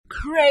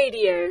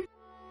Radio.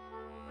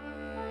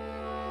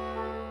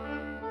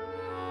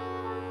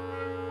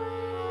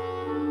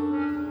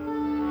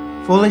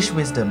 Foolish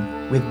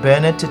Wisdom with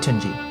Bernard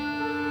Tatunji.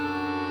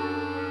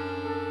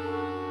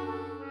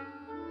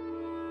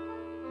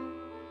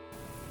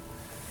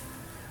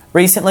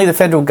 Recently, the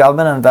federal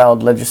government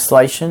unveiled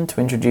legislation to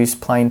introduce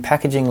plain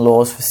packaging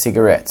laws for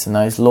cigarettes, and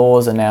those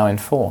laws are now in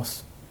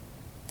force.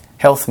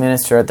 Health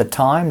Minister at the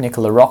time,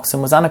 Nicola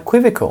Roxon, was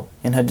unequivocal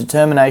in her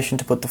determination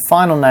to put the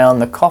final nail in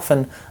the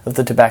coffin of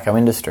the tobacco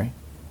industry.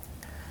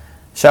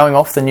 Showing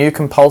off the new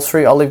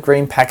compulsory olive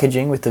green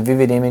packaging with the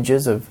vivid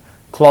images of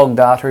clogged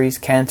arteries,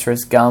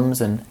 cancerous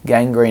gums and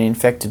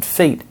gangrene-infected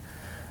feet,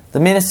 the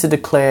Minister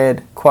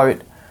declared,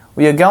 quote,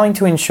 "We are going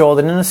to ensure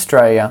that in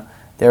Australia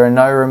there are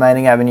no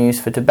remaining avenues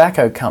for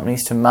tobacco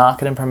companies to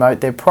market and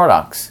promote their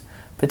products,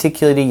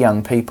 particularly to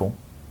young people.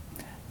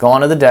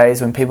 Gone are the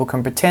days when people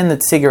can pretend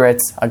that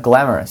cigarettes are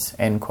glamorous,"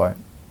 end quote.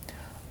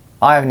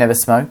 I have never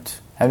smoked,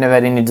 have never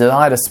had any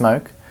desire to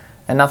smoke,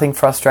 and nothing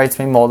frustrates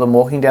me more than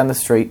walking down the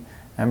street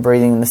and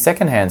breathing in the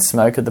second-hand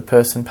smoke of the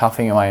person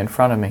puffing away in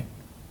front of me.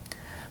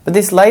 But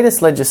this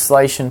latest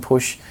legislation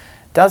push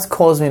does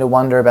cause me to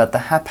wonder about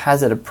the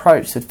haphazard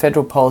approach that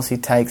federal policy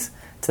takes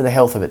to the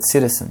health of its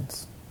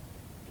citizens.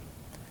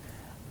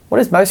 What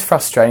is most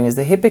frustrating is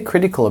the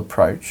hypocritical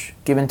approach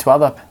given to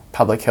other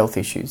public health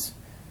issues.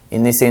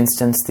 In this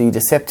instance, the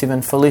deceptive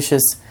and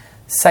fallacious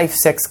safe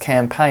sex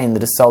campaign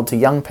that is sold to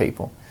young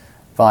people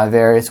via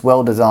various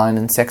well-designed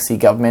and sexy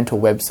governmental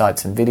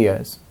websites and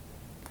videos.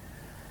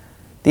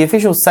 The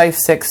official safe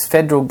sex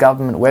federal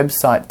government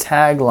website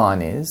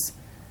tagline is,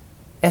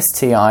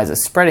 "STIs are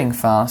spreading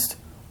fast,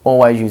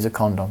 always use a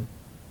condom."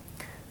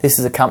 This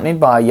is accompanied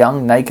by a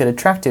young, naked,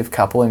 attractive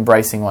couple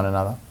embracing one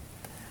another.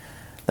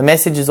 The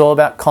message is all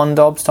about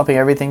condoms, stopping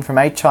everything from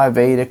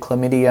HIV to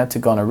chlamydia to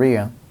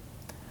gonorrhea.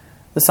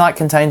 The site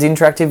contains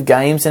interactive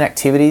games and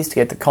activities to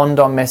get the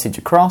condom message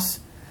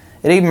across.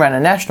 It even ran a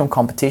national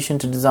competition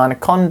to design a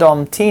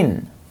condom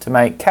tin to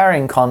make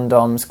carrying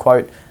condoms,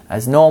 quote,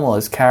 "as normal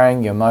as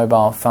carrying your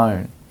mobile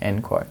phone,"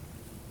 end quote.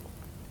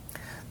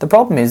 The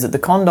problem is that the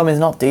condom is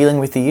not dealing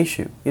with the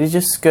issue. It is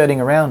just skirting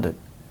around it.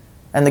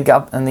 And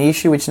the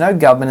issue which no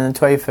government in the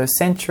 21st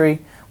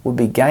century would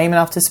be game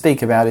enough to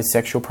speak about is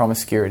sexual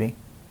promiscuity.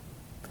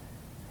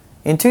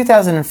 In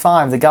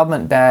 2005, the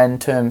government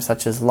banned terms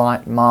such as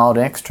light, mild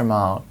and extra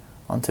mild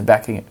on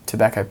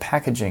tobacco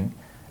packaging,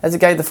 as it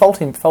gave the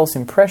false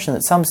impression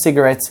that some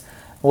cigarettes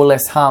were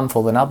less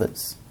harmful than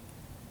others.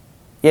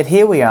 Yet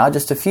here we are,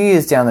 just a few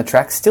years down the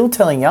track, still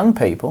telling young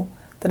people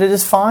that it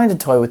is fine to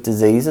toy with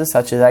diseases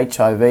such as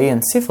HIV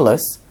and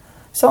syphilis,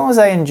 so long as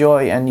they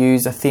enjoy and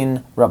use a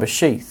thin rubber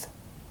sheath.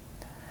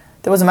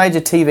 There was a major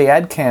TV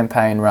ad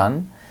campaign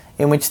run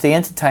in which the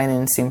entertaining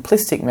and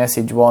simplistic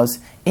message was,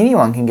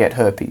 anyone can get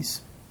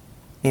herpes.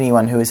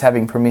 Anyone who is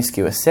having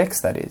promiscuous sex,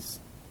 that is.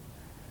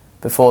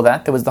 Before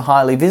that, there was the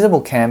highly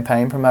visible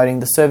campaign promoting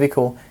the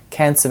cervical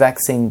cancer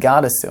vaccine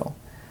Gardasil,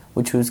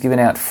 which was given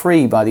out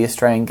free by the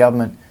Australian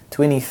government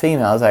to any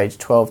females aged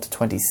 12 to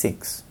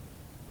 26.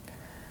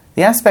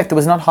 The aspect that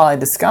was not highly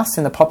discussed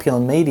in the popular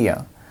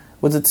media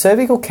was that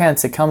cervical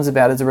cancer comes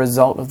about as a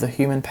result of the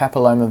human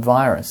papilloma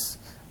virus,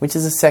 which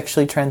is a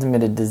sexually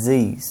transmitted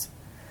disease.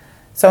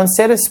 So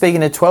instead of speaking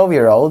to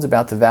 12-year-olds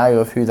about the value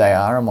of who they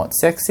are and what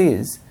sex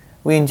is,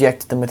 we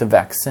injected them with a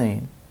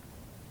vaccine.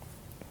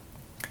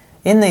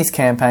 In these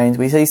campaigns,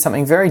 we see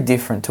something very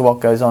different to what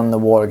goes on in the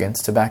war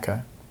against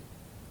tobacco.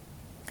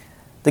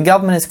 The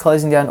government is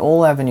closing down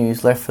all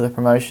avenues left for the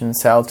promotion and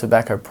sale of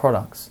tobacco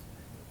products.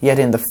 Yet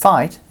in the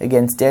fight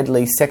against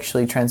deadly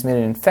sexually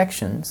transmitted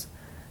infections,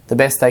 the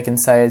best they can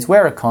say is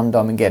wear a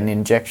condom and get an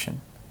injection.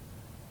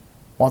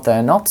 What they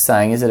are not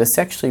saying is that a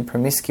sexually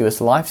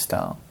promiscuous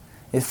lifestyle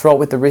is fraught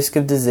with the risk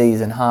of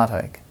disease and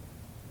heartache.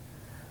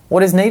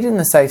 What is needed in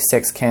the Safe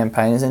Sex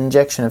campaign is an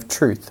injection of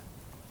truth.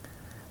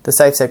 The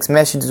Safe Sex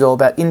message is all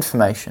about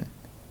information.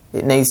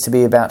 It needs to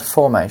be about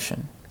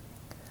formation.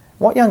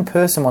 What young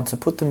person wants to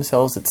put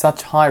themselves at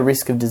such high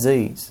risk of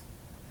disease?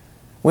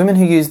 Women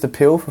who use the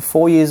pill for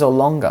 4 years or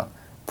longer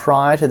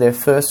prior to their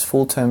first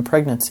full-term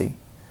pregnancy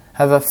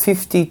have a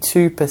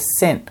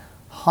 52%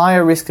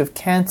 higher risk of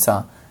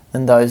cancer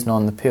than those not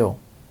on the pill.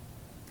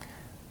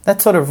 That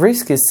sort of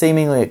risk is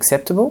seemingly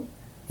acceptable,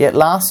 yet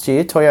last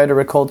year Toyota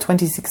recalled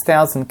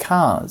 26,000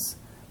 cars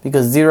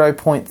because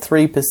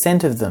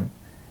 0.3% of them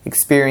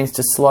experienced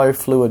a slow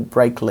fluid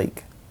brake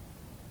leak.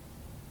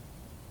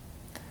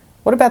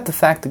 What about the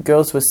fact that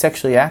girls who are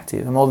sexually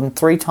active are more than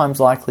 3 times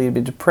likely to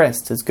be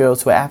depressed as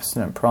girls who are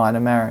abstinent prior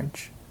to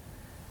marriage?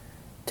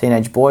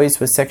 Teenage boys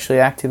who are sexually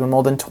active are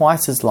more than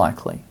twice as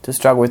likely to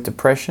struggle with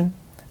depression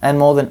and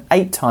more than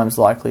 8 times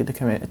likely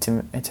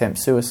to attempt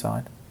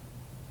suicide.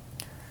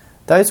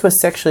 Those who are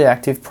sexually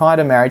active prior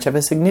to marriage have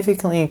a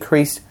significantly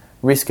increased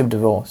risk of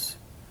divorce.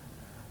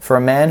 For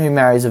a man who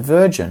marries a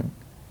virgin,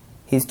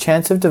 his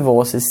chance of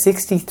divorce is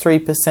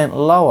 63%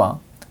 lower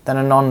than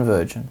a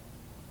non-virgin.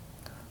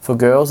 For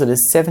girls, it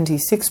is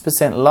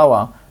 76%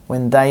 lower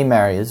when they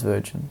marry as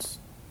virgins.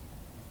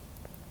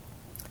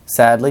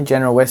 Sadly,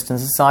 general Western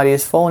society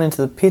has fallen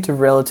into the pit of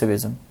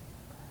relativism.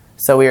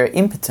 So we are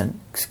impotent,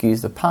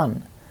 excuse the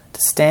pun,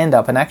 to stand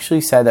up and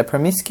actually say that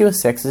promiscuous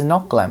sex is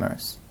not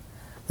glamorous,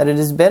 that it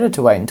is better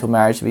to wait until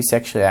marriage to be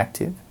sexually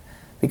active,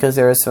 because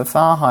there is a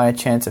far higher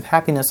chance of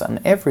happiness on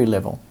every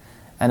level,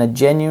 and a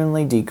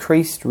genuinely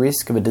decreased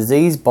risk of a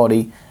diseased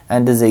body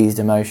and diseased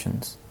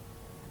emotions.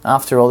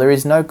 After all, there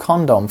is no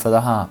condom for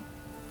the heart.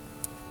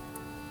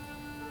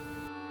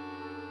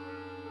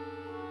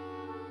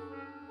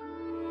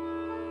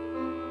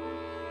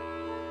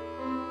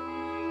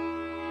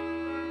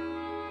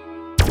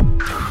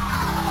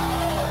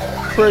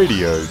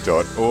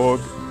 radio.org.au